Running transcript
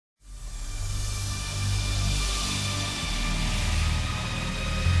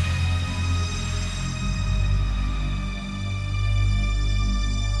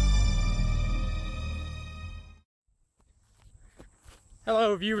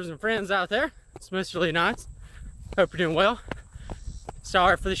Hello viewers and friends out there, it's Mr. Leonidas. Hope you're doing well.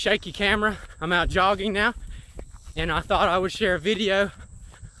 Sorry for the shaky camera. I'm out jogging now, and I thought I would share a video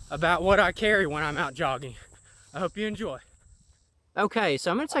about what I carry when I'm out jogging. I hope you enjoy. Okay, so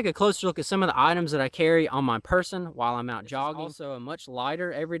I'm going to take a closer look at some of the items that I carry on my person while I'm out jogging. Also a much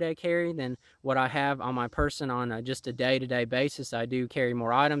lighter everyday carry than what I have on my person on just a day-to-day basis. I do carry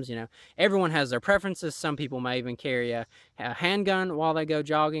more items. You know, everyone has their preferences. Some people may even carry a handgun while they go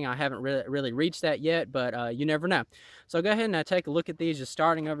jogging. I haven't really reached that yet, but you never know. So go ahead and take a look at these. Just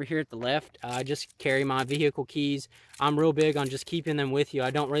starting over here at the left, I just carry my vehicle keys. I'm real big on just keeping them with you.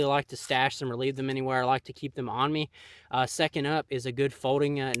 I don't really like to stash them or leave them anywhere. I like to keep them on me. Second up is a good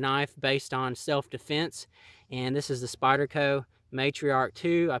folding knife based on self-defense, and this is the Spyderco Matriarch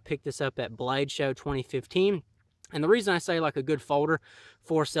 2. I picked this up at Blade Show 2015. And the reason I say like a good folder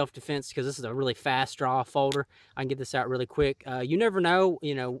for self-defense, because this is a really fast draw folder. I can get this out really quick. You never know,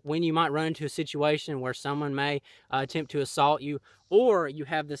 when you might run into a situation where someone may attempt to assault you, or you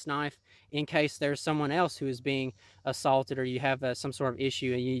have this knife in case there's someone else who is being assaulted, or you have some sort of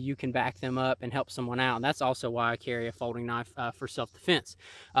issue and you can back them up and help someone out. And that's also why I carry a folding knife for self-defense.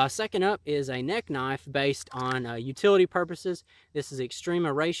 Second up is a neck knife based on utility purposes. This is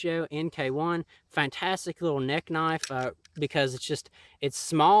Extrema Ratio NK1. Fantastic little neck knife because it's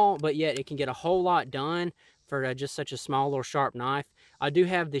small, but yet it can get a whole lot done for just such a small little sharp knife. I do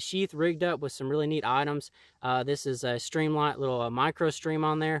have the sheath rigged up with some really neat items. This is a Streamlight little Microstream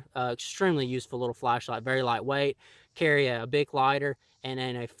on there. Extremely useful little flashlight, very lightweight. Carry a big lighter and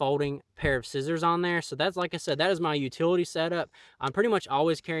then a folding pair of scissors on there. So that's, like I said, that is my utility setup. I'm pretty much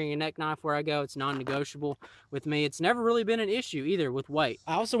always carrying a neck knife where I go. It's non-negotiable with me. It's never really been an issue either with weight.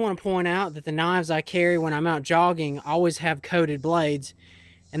 I also want to point out that the knives I carry when I'm out jogging always have coated blades.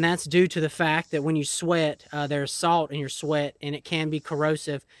 And that's due to the fact that when you sweat, there's salt in your sweat and it can be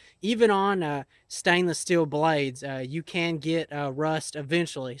corrosive. Even on stainless steel blades, you can get rust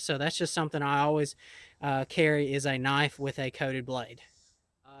eventually. So that's just something I always carry, is a knife with a coated blade.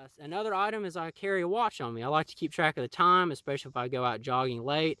 Another item is I carry a watch on me. I like to keep track of the time, especially if I go out jogging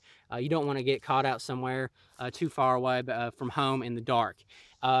late. You don't want to get caught out somewhere too far away from home in the dark.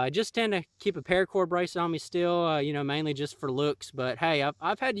 I just tend to keep a paracord bracelet on me still, mainly just for looks. But hey,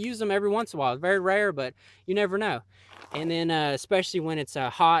 I've had to use them every once in a while. It's very rare, but you never know. And then especially when it's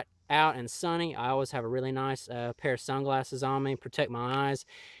hot out and sunny, I always have a really nice pair of sunglasses on me, protect my eyes.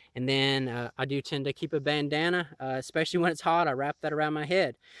 And then I do tend to keep a bandana, especially when it's hot. I wrap that around my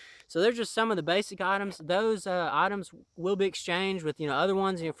head. So they're just some of the basic items. Those items will be exchanged with other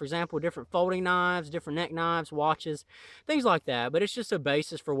ones. For example, different folding knives, different neck knives, watches, things like that. But it's just a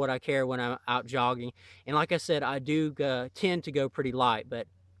basis for what I carry when I'm out jogging. And like I said, I do tend to go pretty light, but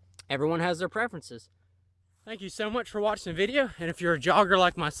everyone has their preferences. Thank you so much for watching the video. And if you're a jogger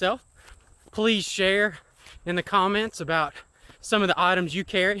like myself, please share in the comments about some of the items you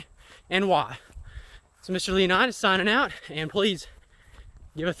carry and why. So Mr. Leonidas signing out, and please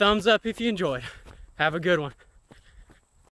give a thumbs up if you enjoyed. Have a good one.